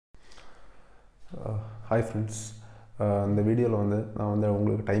Hi friends, இந்த வீடியோவில் நான்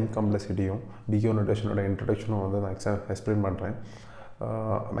உங்களுக்கு டைம் காம்ப்ளெக்சிட்டியும் டிகோ நோட்டேஷனோட இன்ட்ரடக்ஷனும் நான் எக்ஸ்பிளைன் பண்ணுறேன்.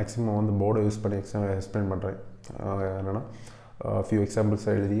 மேக்ஸிமம் போர்டை யூஸ் பண்ணி எக்ஸ்பிளைன் பண்ணுறேன். என்னென்னா ஃபியூ எக்ஸாம்பிள்ஸ்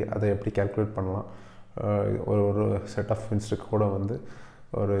எழுதி அதை எப்படி கால்குலேட் பண்ணலாம், ஒரு செட் ஆஃப் இன்ஸ்ட்ரக்ட் கூட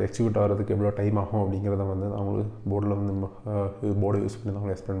ஒரு எக்ஸிக்யூட் ஆகிறதுக்கு எவ்வளோ டைம் ஆகும் அப்படிங்கிறத நான் உங்களுக்கு போர்டில் போர்டை யூஸ் பண்ணி தான்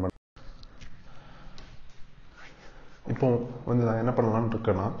உங்களுக்கு எக்ஸ்பிளைன் பண்ணுறேன். இப்போது நான் என்ன பண்ணலான்னு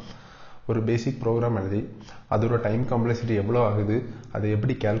இருக்கேன்னா, ஒரு பேசிக் ப்ரோக்ராம் எழுதி அதோட டைம் காம்ப்ளெக்சிட்டி எவ்வளோ ஆகுது, அதை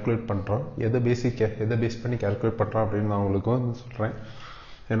எப்படி கேல்குலேட் பண்ணுறோம், எதை பேஸ் பண்ணி கேல்குலேட் பண்ணுறோம் அப்படின்னு நான் உங்களுக்கு சொல்கிறேன்.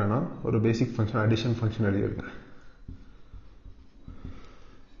 என்னென்னா, ஒரு பேசிக் ஃபங்க்ஷன் அடிஷன் ஃபங்க்ஷன் எழுதியிருக்கேன்.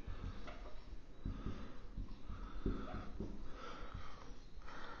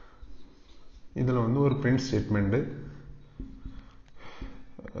 இதில் ஒரு பிரிண்ட் ஸ்டேட்மெண்ட்டு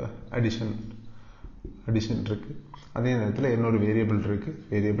அடிஷன் இருக்குது. அதே நேரத்தில் இன்னொரு வேரியபிள் இருக்குது,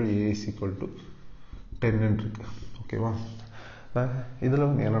 variable a is equal to 10 இருக்குது. ஓகேவா? இதில்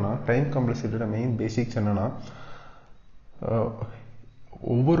என்னென்னா, டைம் காம்ப்ளெக்சிட்டியோட மெயின் பேசிக்ஸ் என்னென்னா,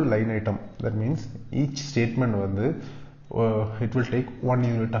 ஒவ்வொரு line item, that means each statement it will take 1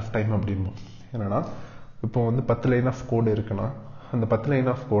 unit of time அப்படின்போம். என்னென்னா, இப்போ 10 லைன் ஆஃப் கோடு இருக்குன்னா, அந்த 10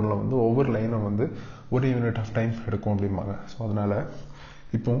 லைன் ஆஃப் கோடில் ஒவ்வொரு லைனும் 1 யூனிட் ஆஃப் டைம் எடுக்கும் அப்படிம்பாங்க. ஸோ அதனால்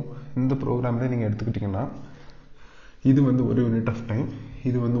இப்போ இந்த ப்ரோக்ராம்லேயே நீங்கள் எடுத்துக்கிட்டிங்கன்னா, இது 1 யூனிட் ஆஃப் டைம்,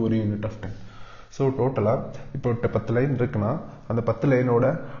 இது 1 யூனிட் ஆஃப் டைம். ஸோ டோட்டலாக இப்போ 10 லைன் இருக்குன்னா, அந்த 10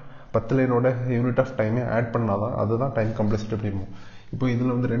 லைனோட யூனிட் ஆஃப் டைமே ஆட் பண்ணால் தான் அதுதான் டைம் காம்ப்ளெக்சிட்டி அப்படிம்போம். இப்போ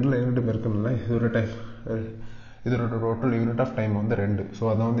இதில் 2 லைன் இருக்குதுல்ல, இதோட total unit of time 2. So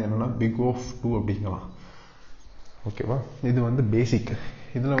அதை என்னென்னா பிக் ஆஃப் 2 அப்படிங்கலாம். ஓகேவா? இது பேசிக்.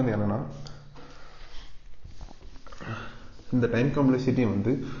 இதில் என்னென்னா, இந்த டைம் காம்ப்ளெக்சிட்டி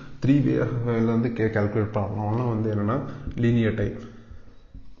 3 வேல கால்குலேட் பண்ணலாம். ஒன்று என்னென்னா லீனியர் டைம்,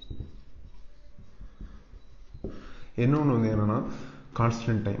 இன்னொன்று என்னென்னா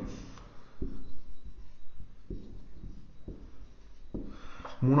கான்ஸ்டன்ட் டைம்,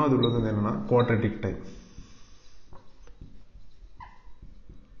 மூணாவது உள்ளது என்னென்னா குவாட்ரட்டிக் டைம்.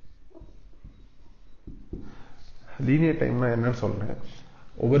 லீனியர் டைம்னா என்னன்னு சொல்கிறேன்.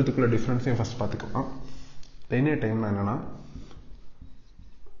 ஒவ்வொருத்துக்குள்ள டிஃப்ரென்ஸையும் ஃபஸ்ட் பார்த்துக்கலாம். லீனியர் டைம்னா என்னென்னா,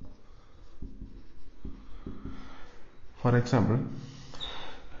 for example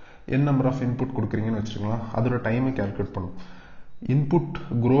n number of input கொடுக்குறீங்கன்னு வச்சுக்கலாம், அதோட டைமை கால்குலேட் பண்ணும். இன்புட்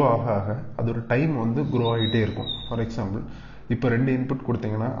க்ரோ ஆக அதோட டைம் க்ரோ ஆகிட்டே இருக்கும். ஃபார் எக்ஸாம்பிள் இப்போ 2 இன்புட்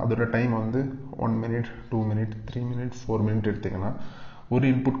கொடுத்தீங்கன்னா அதோட time 1 minute, 2 minute, 3 minute, 4 minute எடுத்திங்கன்னா, ஒரு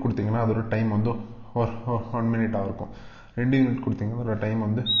இன்புட் கொடுத்தீங்கன்னா அதோட டைம் 1 மினிட்டாக இருக்கும். 2 யூனிட் கொடுத்தீங்கன்னா அதோட டைம்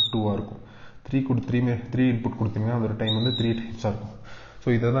 2ஆக இருக்கும். 3 இன்புட் கொடுத்தீங்கன்னா அதோட டைம் 3 டைம்ஸாக இருக்கும். ஸோ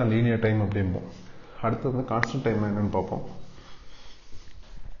இதை தான் லீனியர் டைம் அப்படிம்போம். அடுத்து கான்ஸ்டன்ட் டைம் என்னன்னு பார்ப்போம்.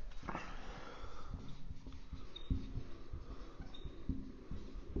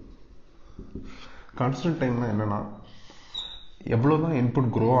 கான்ஸ்டன்ட் டைம்னா என்னென்னா, எவ்வளோதான்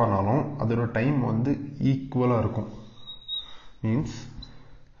இன்புட் க்ரோ ஆனாலும் அதோட டைம் ஈக்குவலாக இருக்கும். மீன்ஸ்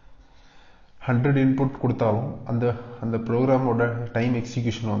 100 இன்புட் கொடுத்தாலும் அந்த ப்ரோக்ராமோட டைம்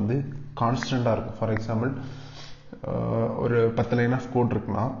எக்ஸிக்யூஷன் கான்ஸ்டண்ட்டாக இருக்கும். ஃபார் எக்ஸாம்பிள் ஒரு 10 லைன் ஆஃப் கோட்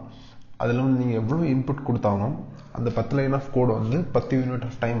இருக்குன்னா, அதில் நீங்கள் எவ்வளோ இன்புட் கொடுத்தாலும் அந்த 10 line of code 10 unit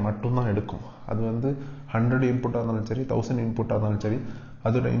of time மட்டும்தான் எடுக்கும். அது 100 இன்புட்டாக இருந்தாலும் சரி, 1000 இன்புட்டாக இருந்தாலும் சரி,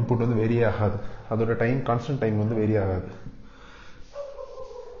 அதோட இன்புட் வேரி ஆகாது. அதோட டைம் கான்ஸ்டன்ட் டைம் வேரி ஆகாது.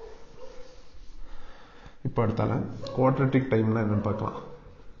 இப்போ அடுத்தால குவாட்ரட்டிக் டைம்னா என்னன்னு பார்க்கலாம்.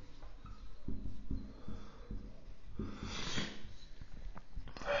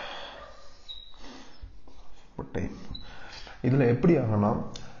 டைம் இதில் எப்படி ஆகும்னா,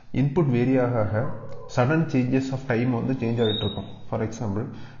 இன்புட் வேரி ஆக sudden changes of time change ஆகிட்டு இருக்கும். ஃபார் எக்ஸாம்பிள்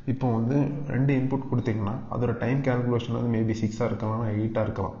இப்போ 2 இன்புட் கொடுத்தீங்கன்னா அதோட டைம் கால்குலேஷன் மேபி 6 இருக்கலாம், 8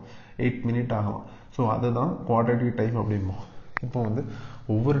 இருக்கலாம், 8 மினிட் ஆகலாம். ஸோ அதுதான் குவாட்ரட்டிக் டைம் அப்படிம்போம். இப்போ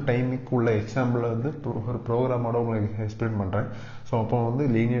ஒவ்வொரு டைமுக்கு உள்ள எக்ஸாம்பிள் ஒரு ப்ரோக்ராமோட உங்களுக்கு எக்ஸ்பிளைன் பண்ணுறேன். ஸோ அப்போ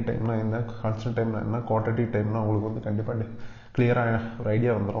லீனியர் டைம்னா என்ன, கான்ஸ்டன்ட் டைம்னா என்ன, குவாட்ரட்டிக் டைம்னா உங்களுக்கு கண்டிப்பாக கிளியராக ஒரு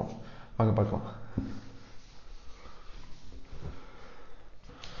ஐடியா வந்துடும். வாங்க பார்க்கலாம்.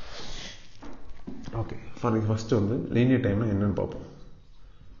 ஓகே, ஃபர்ஸ்ட் லீனியர் டைம்னா என்னன்னு பார்ப்போம்.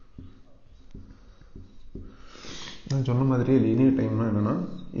 நான் சொன்ன மாதிரியே லீனியர் டைம்னா என்னென்னா,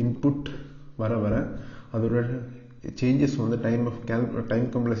 இன்புட் வர அதோட changes time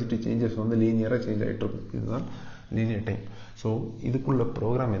complexity changes லீனியராக change ஆகிட்டு இருக்கும். இதுதான் லீனியர் டைம். ஸோ இதுக்குள்ள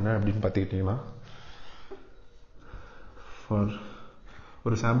ப்ரோக்ராம் என்ன அப்படின்னு பார்த்துக்கிட்டிங்கன்னா,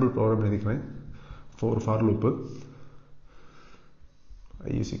 ஒரு சாம்பிள் ப்ரோக்ராம் எழுதிக்கிறேன். For loop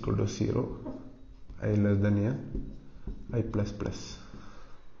i is equal to 0, I less than a, I plus plus.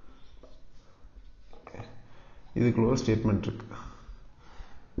 இதுக்குள்ள ஒரு ஸ்டேட்மெண்ட் இருக்கு.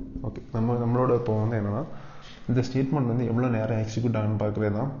 ஓகே, நம்மளோட இப்போ வந்து என்னன்னா இந்த ஸ்டேட்மெண்ட் வந்து எவ்வளோ நேரம் எக்ஸிக்யூட் ஆகுன்னு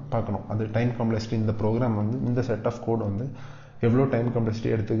பார்க்கணும். அது டைம் காம்ப்ளெக்சிட்டி, இந்த ப்ரோக்ராம் வந்து இந்த செட் ஆஃப் கோட் வந்து எவ்வளோ டைம் காம்ப்ளெக்சிட்டி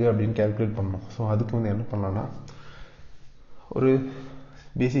எடுத்துக்கு அப்படின்னு கேல்குலேட் பண்ணணும். ஸோ அதுக்கு வந்து என்ன பண்ணலாம்னா ஒரு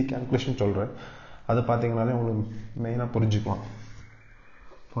பேசிக் கேல்குலேஷன் சொல்கிறேன், அதை பார்த்தீங்கனாலே உங்களுக்கு மெயினாக புரிஞ்சுக்கலாம்.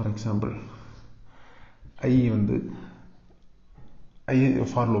 ஃபார் எக்ஸாம்பிள்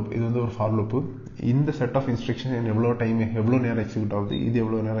ஃபார் லூப், இது வந்து ஒரு ஃபார் லூப்பு. இந்த செட் ஆஃப் இன்ஸ்ட்ரக்ஷன் எவ்வளோ நேரம் எக்ஸிக்யூட் ஆகுது, இது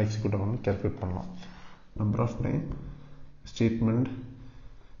எவ்வளோ நேரம் எக்ஸிக்யூட் ஆகுதுன்னு கேல்குலேட் பண்ணலாம். Number of time statement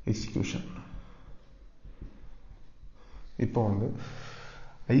execution. இப்போ வந்து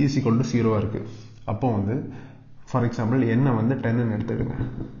i is equal to 0 இருக்கு. அப்போ வந்து ஃபார் எக்ஸாம்பிள் n வந்து 10ன்னு எடுத்துடுங்க.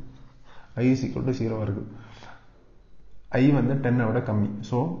 i is equal to 0 இருக்கு. i வந்து 10 விட கம்மி.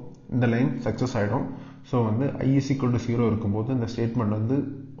 ஸோ இந்த லைன் சக்ஸஸ் ஆகிடும். ஸோ வந்து i is equal to 0 இருக்கும்போது இந்த ஸ்டேட்மெண்ட் வந்து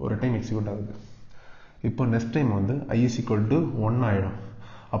ஒரு டைம் எக்ஸிக்யூட் ஆகுது. இப்போ நெக்ஸ்ட் டைம் வந்து i is equal to 1 ஆகிடும்.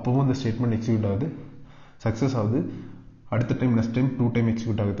 அப்போவும் இந்த ஸ்டேட்மெண்ட் எக்ஸிக்யூட் ஆகுது, சக்ஸஸ் ஆகுது. அடுத்த time next time 2 time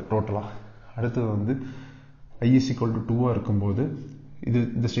execute ஆகுது டோட்டலாக. அடுத்தது வந்து i is equal to 2 இருக்கும்போது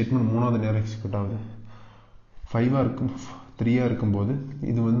இந்த ஸ்டேட்மெண்ட் 3வது நேரம் எக்ஸிக்யூட் ஆகுது. 3 இருக்கும்போது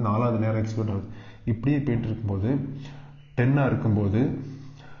இது வந்து 4வது நேரம் எக்ஸிக்யூட் ஆகுது. இப்படியே போயிட்டு இருக்கும்போது 10 இருக்கும்போது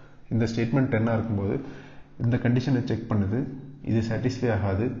இந்த ஸ்டேட்மெண்ட் 10 இருக்கும்போது இந்த கண்டிஷனை செக் பண்ணுது, இது சாட்டிஸ்ஃபை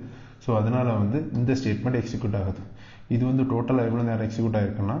ஆகாது. ஸோ அதனால வந்து இந்த ஸ்டேட்மெண்ட் எக்ஸிக்யூட் ஆகுது. இது வந்து டோட்டலாக எவ்வளோ நேரம் எக்ஸிக்யூட்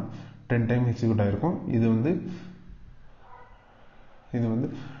ஆகிருக்குன்னா 10 டைம் எக்ஸிக்யூட் ஆகிருக்கும். இது வந்து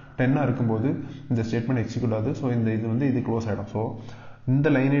 10 இருக்கும்போது இந்த ஸ்டேட்மெண்ட் எக்ஸிக்யூட் ஆகுது. ஸோ இது வந்து இது க்ளோஸ் ஆகிடும். ஸோ இந்த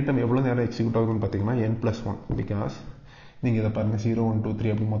லைன் ஐட்டம் எவ்வளோ நேரம் எக்ஸிக்யூட் ஆகுதுன்னு பார்த்தீங்கன்னா n+1. பிகாஸ் நீங்கள் இதை பாருங்கள் 0 1 2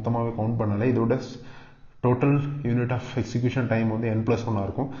 3 அப்படி மொத்தமாகவே கவுண்ட் பண்ணாலே இதோட total unit of execution time வந்து n+1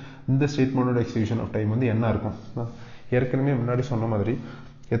 இருக்கும். இந்த ஸ்டேட்மெண்டோட எக்ஸிக்யூஷன் ஆஃப் டைம் வந்து என்ன இருக்கும். ஏற்கனவே முன்னாடி சொன்ன மாதிரி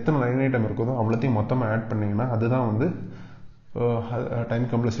எத்தனை லைன் ஐட்டம் இருக்குதோ அவ்வளோத்தையும் மொத்தமாக ஆட் பண்ணிங்கன்னா அதுதான் வந்து டைம்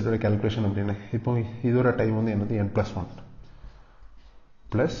காம்ப்ளெக்சிட்டியோட கேல்குலேஷன் அப்படின்னு. இப்போ இதோட டைம் வந்து என்னது n+1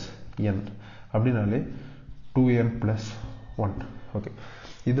 ப்ளஸ் n அப்படின்னாலே 2n+1. ஓகே,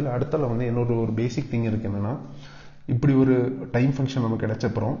 இதில் அடுத்தால வந்து ஒரு பேசிக் திங் இருக்குது. என்னென்னா இப்படி ஒரு டைம் ஃபங்க்ஷன் நமக்கு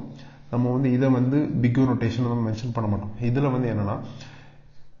கிடைச்சப்புறம் நம்ம வந்து இதை வந்து பிக் ஓ நோட்டேஷன் நம்ம மென்ஷன் பண்ண மாட்டோம். இதில் வந்து என்னென்னா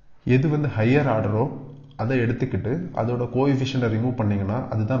எது வந்து ஹையர் ஆர்டரோ அதை எடுத்துக்கிட்டு அதோட கோஎஃபிஷியன்ட்டை ரிமூவ் பண்ணிங்கன்னா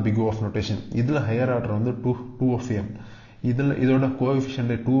அதுதான் பிக் ஓ ஆஃப் நோட்டேஷன். இதில் ஹையர் ஆர்டர் வந்து 2 of n. இதோட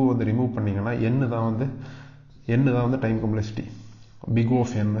கோஎஃபிஷியன்ட்டை 2 வந்து ரிமூவ் பண்ணிங்கன்னா n தான் வந்து time complexity, big O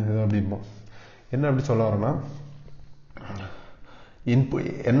of n இது அப்படிம்போம். என்ன அப்படி சொல்ல வரேன்னா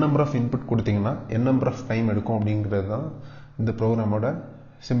n நம்பர் ஆஃப் இன்புட் கொடுத்தீங்கன்னா n நம்பர் ஆஃப் டைம் எடுக்கும் அப்படிங்கிறது தான் இந்த ப்ரோக்ராமோட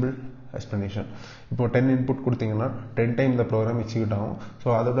சிம்பிள் எக்ஸ்பிளனேஷன். இப்போ 10 இன்புட் கொடுத்தீங்கன்னா 10 டைம் இந்த ப்ரோக்ராம் எக்ஸிக்யூட் ஆகும். ஸோ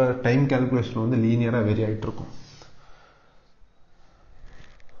அதோட டைம் கேல்குலேஷன் வந்து லீனியராக வேரி ஆகிட்டு இருக்கும்.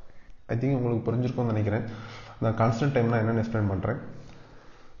 ஐ திங்க் உங்களுக்கு புரிஞ்சிருக்கும்னு நினைக்கிறேன். நான் கான்ஸ்டன்ட் டைம்னா என்னென்னு எக்ஸ்பிளைன் பண்ணுறேன்.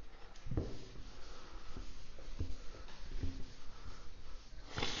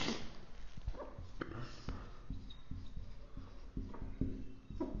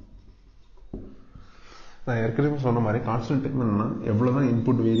 நான் ஏற்கனவே சொன்ன மாதிரி கான்ஸ்டன்ட் டைம் என்னன்னா எவ்வளோதான்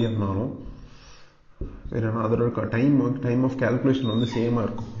இன்புட் வேரி ஆனாலும் அதோட டைம் ஆஃப் கேல்குலேஷன் வந்து சேமாக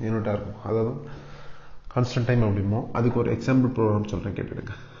இருக்கும், யூனிட்டாக இருக்கும். அதாவது கான்ஸ்டன்ட் டைம் அப்படிமோ. அதுக்கு ஒரு எக்ஸாம்பிள் ப்ரோக்ராம் சொல்கிறேன்,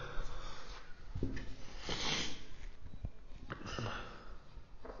 கேட்டுடுங்க.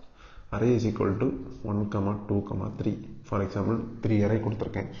 array is equal to 1, 2, 3. For example 3 array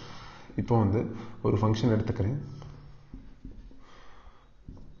கொடுத்துருக்கேன். இப்போ வந்து ஒரு ஃபங்க்ஷன் எடுத்துக்கிறேன்,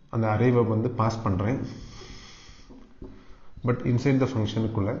 அந்த அரேவை வந்து பாஸ் பண்ணுறேன். பட் இன்சைட் த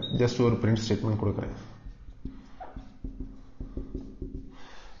ஃபங்க்ஷனுக்குள்ள ஜஸ்ட் ஒரு பிரிண்ட் ஸ்டேட்மெண்ட் கொடுக்குறேன்.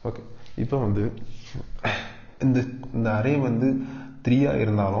 ஓகே, இப்போ வந்து இந்த அரே வந்து 3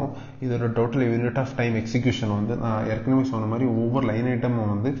 இருந்தாலும் இதோட total unit of time execution வந்து நான் ஏற்கனவே சொன்ன மாதிரி ஒவ்வொரு லைன்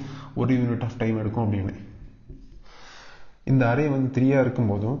ஐட்டமும் வந்து ஒரு யூனிட் ஆஃப் டைம் எடுக்கும் அப்படின்னு. இந்த அரே வந்து 3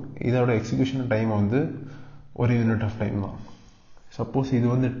 இருக்கும்போதும் இதோட எக்ஸிக்யூஷன் டைம் வந்து ஒரு யூனிட் ஆஃப் டைம் தான். சப்போஸ் இது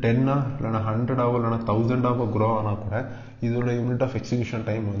வந்து 10 இல்லைனா 100 இல்லைனா 1000 க்ரோ ஆனால் கூட இதோட யூனிட் ஆஃப் எக்ஸிக்யூஷன்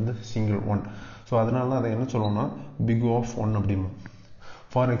டைம் வந்து சிங்கிள் 1. ஸோ அதனால தான் அதை என்ன சொல்லுவோம்னா பிக் ஆஃப் 1 அப்படின்னு.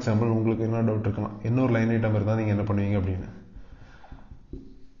 ஃபார் எக்ஸாம்பிள் உங்களுக்கு என்ன டவுட் இருக்கலாம், இன்னொரு லைன் ஐட்டம் இருந்தால் நீங்கள் என்ன பண்ணுவீங்க அப்படின்னு.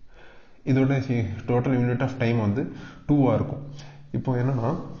 இதோட டோட்டல் யூனிட் ஆஃப் டைம் வந்து 2 இருக்கும். இப்போ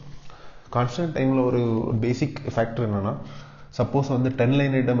என்னன்னா கான்ஸ்டன்ட் டைமில் ஒரு பேசிக் ஃபேக்டர் என்னன்னா, சப்போஸ் வந்து 10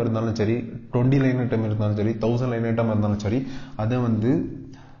 லைன் ஐட்டம் இருந்தாலும் சரி, 20 லைன் ஐட்டம் இருந்தாலும் சரி, 1000 லைன் ஐட்டம் இருந்தாலும் சரி, அதை வந்து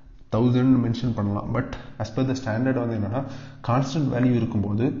 1000 மென்ஷன் பண்ணலாம். But as per the standard வந்து என்னன்னா கான்ஸ்டன்ட் வேல்யூ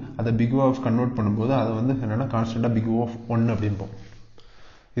இருக்கும்போது அதை பிக் ஓ ஆஃப் கன்வெர்ட் பண்ணும்போது அதை வந்து என்னன்னா கான்ஸ்டன்டாக பிக் ஓ ஆஃப் 1 அப்படின்போம்.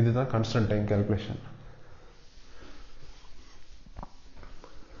 இதுதான் கான்ஸ்டன்ட் டைம் கால்குலேஷன்.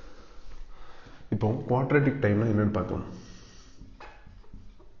 இப்போ குவாட்ரேட்டிக் டைம்னா என்னன்னு பார்க்கலாம்.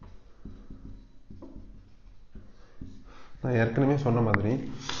 நான் ஏற்கனவே சொன்ன மாதிரி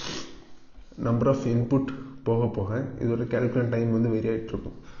நம்பர் ஆஃப் இன்புட் போக போக இதோட கேல்குலேட் டைம் வந்து வேரி ஆகிட்டு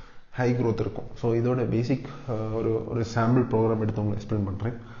இருக்கும், ஹை க்ரோத் இருக்கும். ஸோ இதோட பேசிக் ஒரு சாம்பிள் ப்ரோக்ராம் எடுத்து உங்களுக்கு எக்ஸ்பிளைன்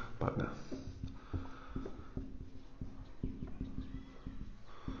பண்ணுறேன் பாருங்க.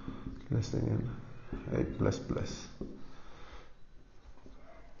 I plus plus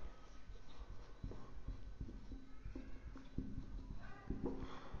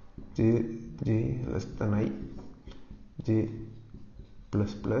j less than I j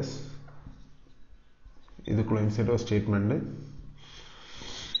plus plus இதுக்குள்ள இன்சைட் ஆஃப் ஸ்டேட்மெண்ட்.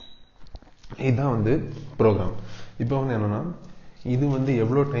 இதுதான் வந்து ப்ரோக்ராம். இப்போ வந்து என்னன்னா இது வந்து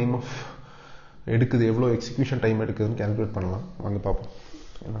எவ்வளோ டைம் ஆஃப் எடுக்குது, எவ்வளோ எக்ஸிக்யூஷன் டைம் எடுக்குதுன்னு கேல்குலேட் பண்ணலாம். வாங்க பார்ப்போம்.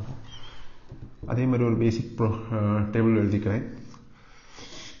 என்னன்னா அதே மாதிரி ஒரு பேசிக் டேபிள் எழுதிக்கிறேன்.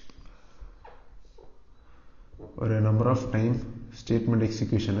 ஒரு நம்பர் ஆஃப் டைம் ஸ்டேட்மெண்ட்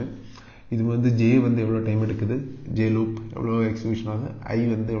எக்ஸிக்யூஷனு. இது வந்து ஜே வந்து எவ்வளோ டைம் எடுக்குது, ஜே லூப் எவ்வளோ எக்ஸிக்யூஷன் ஆகுது, ஐ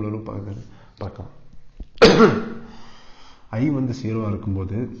வந்து எவ்வளோ லூப் ஆகுதுன்னு பார்க்கலாம். ஐ வந்து 0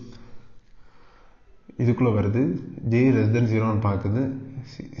 இருக்கும்போது இதுக்குள்ளே வருது, ஜே லெஸ் தென் 0ன்னு பார்க்குது.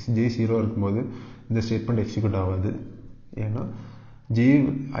 ஜே 0 இருக்கும்போது இந்த ஸ்டேட்மெண்ட் எக்ஸிக்யூட் ஆகாது. ஏன்னா J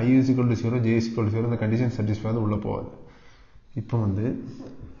I is equal to 0, J is equal to 0 இந்த கண்டிஷன் சாட்டிஸ்ஃபை வந்து உள்ளே போகாது. இப்போ வந்து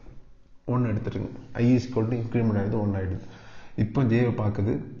 1 எடுத்துட்டுங்க, ஐ இஸ் ஈக்குவல் டு இன்க்ரிமெண்ட் ஆகிடுது, 1 ஆகிடுது. இப்போ ஜேவை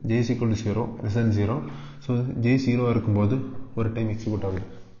பார்க்குது, J is equal to 0 less than 0. So J 0 இருக்கும்போது ஒரு டைம் எக்ஸிக்யூட் ஆகுது.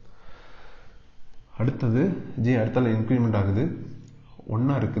 அடுத்தது ஜே அடுத்தால இன்க்ரிமெண்ட் ஆகுது,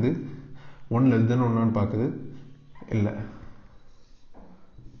 1 இருக்குது, 1 லெஸ் தென் 1 பார்க்குது, இல்லை.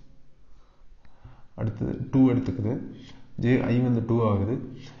 அடுத்தது 2 எடுத்துக்குது, ஜே ஐ வந்து 2 ஆகுது.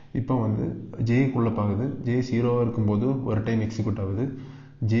 இப்போ வந்து ஜேக்குள்ளே பார்க்குது, ஜே 0 இருக்கும்போது ஒரு டைம் எக்ஸிக்யூட் ஆகுது,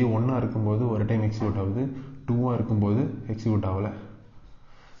 ஜே 1 இருக்கும்போது ஒரு டைம் எக்ஸிக்யூட் ஆகுது, 2 இருக்கும்போது எக்ஸிக்யூட் ஆகலை.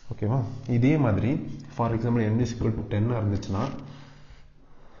 ஓகேவா? இதே மாதிரி for example n is equal to 10 இருந்துச்சுன்னா,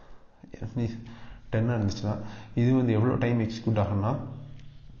 இது வந்து எவ்வளோ டைம் எக்ஸிக்யூட் ஆகும்னா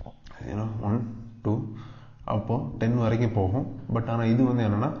 1 2 அப்போது 10 வரைக்கும் போகும். பட் ஆனால் இது வந்து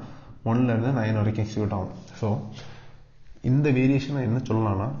என்னென்னா 1லேருந்து 9 வரைக்கும் எக்ஸிக்யூட் ஆகும். ஸோ இந்த வேரியேஷனை என்ன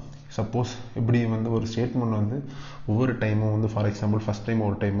சொல்லலாம்னா, சப்போஸ் இப்படி வந்து ஒரு ஸ்டேட்மெண்ட் வந்து ஒவ்வொரு டைமும் வந்து ஃபார் எக்ஸாம்பிள் ஃபஸ்ட் டைம்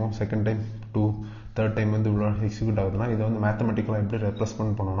ஒரு டைமும் செகண்ட் டைம் 2 தேர்ட் டைம் வந்து இவ்வளோ எக்ஸிக்யூட் ஆகுதுன்னா இதை வந்து மேத்தமெட்டிக்கலாக எப்படி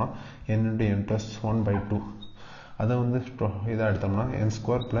ரெப்ரசன்ட் பண்ணோம்னா n × n + 1/2. அதை வந்து இதாக எடுத்தோம்னா n²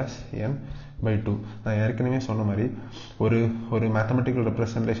 + n/2. நான் ஏற்கனவே சொன்ன மாதிரி ஒரு மேத்தமெட்டிக்கல்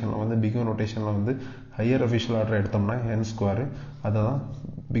ரெப்ரசன்டேஷனில் வந்து பிக் நோட்டேஷனில் வந்து ஹையர் அஃபிஷியல் ஆர்டர் எடுத்தோம்னா n², அதை தான்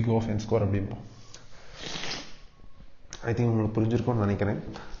big of n² அப்படிம்போம். I think உங்களுக்கு புரிஞ்சிருக்கும்னு நினைக்கிறேன்.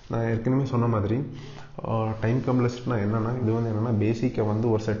 நான் ஏற்கனவே சொன்ன மாதிரி டைம் கம்ப்ளெக்சிட்டினா என்னென்னா, இது வந்து என்னென்னா பேசிக்காக வந்து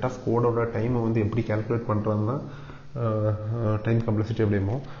ஒரு செட் ஆஃப் கோடோட டைமை வந்து எப்படி கேல்குலேட் பண்ணுறதுனா டைம் கம்ப்ளெக்சிட்டி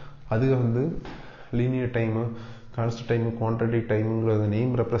அப்படிமோ. அது வந்து linear time, constant time, குவான்டிட்டிக் டைமுங்கிறது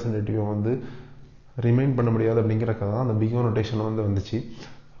name ரெப்ரசன்டேட்டிவை வந்து ரிமைண்ட் பண்ண முடியாது அப்படிங்கிறக்காக தான் அந்த பிக் நோட்டேஷன் வந்து வந்துச்சு.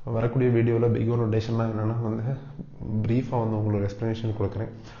 வரக்கூடிய வீடியோவில் பிக் நோட்டேஷன்னா என்னென்னா வந்து ப்ரீஃபாக வந்து உங்களுக்கு எக்ஸ்ப்ளனேஷன்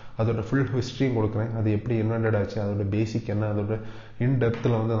கொடுக்குறேன், அதோட ஃபுல் ஹிஸ்ட்ரியும் கொடுக்குறேன், அது எப்படி இன்வென்டட் ஆச்சு, அதோட பேசிக் என்ன, அதோட இன்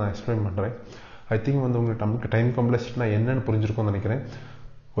டெப்த்தில் வந்து நான் எக்ஸ்பிளைன் பண்ணுறேன். ஐ திங்க் வந்து உங்களுக்கு நமக்கு டைம் கம்ப்ளெக்சிட்டினா என்னென்னு புரிஞ்சிருக்கும்னு நினைக்கிறேன்.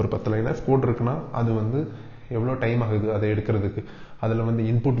 ஒரு 10 லைன் ஆஃப் கோட் இருக்குன்னா அது வந்து எவ்வளோ டைம் ஆகுது அதை எடுக்கிறதுக்கு, அதில் வந்து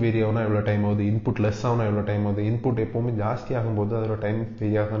இன்புட் வேரி ஆகுனா எவ்வளோ டைம் ஆகுது, இன்புட் லெஸ் ஆகுனா எவ்வளோ டைம் ஆகுது, இன்புட் எப்போவுமே ஜாஸ்தி ஆகும்போது அதோட டைம்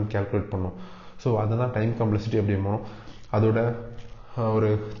வேரி ஆகுதான்னு கேல்குலேட் பண்ணோம். ஸோ அதுதான் டைம் கம்ப்ளெக்சிட்டி அப்படிமோ. அதோட ஒரு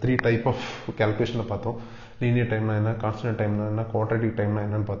 3 டைப் ஆஃப் கேல்குலேஷனை பார்த்தோம். லீனியர் டைம்னா என்ன, கான்ஸ்டன்ட் டைம்னா என்ன, குவாட்ரேட்டிக் டைம்னா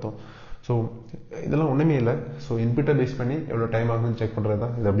என்னன்னு பார்த்தோம். ஸோ இதெல்லாம் ஒன்றுமே இல்லை. ஸோ இன்புட்டை பேஸ் பண்ணி எவ்வளோ டைம் ஆகுதுன்னு செக் பண்ணுறது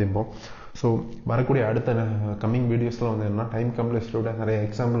தான் இது அப்படிம்போம். ஸோ வரக்கூடிய அடுத்த கம்மிங் வீடியோஸில் வந்து என்ன டைம் கம்ப்ளெக்சிட்டியோட நிறைய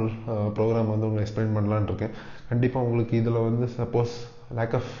எக்ஸாம்பிள் ப்ரோக்ராம் வந்து உங்களுக்கு எக்ஸ்பிளைன் பண்ணலான்னு இருக்கேன். கண்டிப்பாக உங்களுக்கு இதில் வந்து சப்போஸ்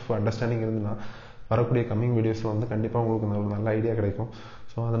லேக் ஆஃப் அண்டர்ஸ்டாண்டிங் இருந்துன்னா வரக்கூடிய கம்மிங் வீடியோஸில் வந்து கண்டிப்பாக உங்களுக்கு ஒரு நல்ல ஐடியா கிடைக்கும்.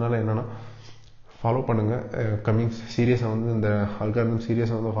 ஸோ அதனால் என்னென்னா ஃபாலோ பண்ணுங்கள். கம்மிங் சீரியஸை வந்து இந்த அல்காரிதம்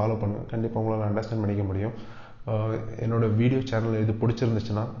சீரியஸை வந்து ஃபாலோ பண்ணுங்கள். கண்டிப்பாக உங்களால் அண்டர்ஸ்டாண்ட் பண்ணிக்க முடியும். என்னோடய வீடியோ சேனல் இது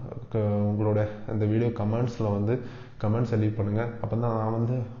பிடிச்சிருந்துச்சுன்னா உங்களோட அந்த வீடியோ கமெண்ட்ஸை லீவ் பண்ணுங்கள். அப்போ தான் நான்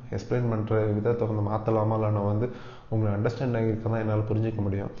வந்து எக்ஸ்பிளைன் பண்ணுற விதத்தை வந்து மாற்றலாமா இல்லை நான் வந்து உங்களை அண்டர்ஸ்டாண்ட் ஆகியிருக்க தான் என்னால் புரிஞ்சிக்க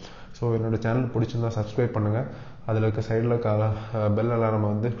முடியும். ஸோ என்னோடய சேனல் பிடிச்சிருந்தா சப்ஸ்கிரைப் பண்ணுங்கள். அதில் இருக்க சைடில் பெல் அலாரம்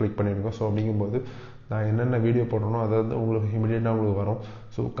வந்து கிளிக் பண்ணிவிடுங்க. ஸோ அப்படிங்கும்போது நான் என்னென்ன வீடியோ போடுறனோ அதை வந்து உங்களுக்கு இமீடியட்டாக உங்களுக்கு வரும்.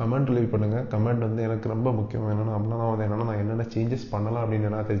 ஸோ கமெண்ட் லீவ் பண்ணுங்கள். கமெண்ட் வந்து எனக்கு ரொம்ப முக்கியம். என்னென்னா அப்படின்னா தான் வந்து என்னென்னா நான் என்னென்ன சேஞ்சஸ் பண்ணலாம் அப்படின்னு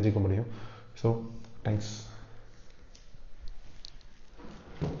என்னால் தெரிஞ்சுக்க முடியும். So thanks.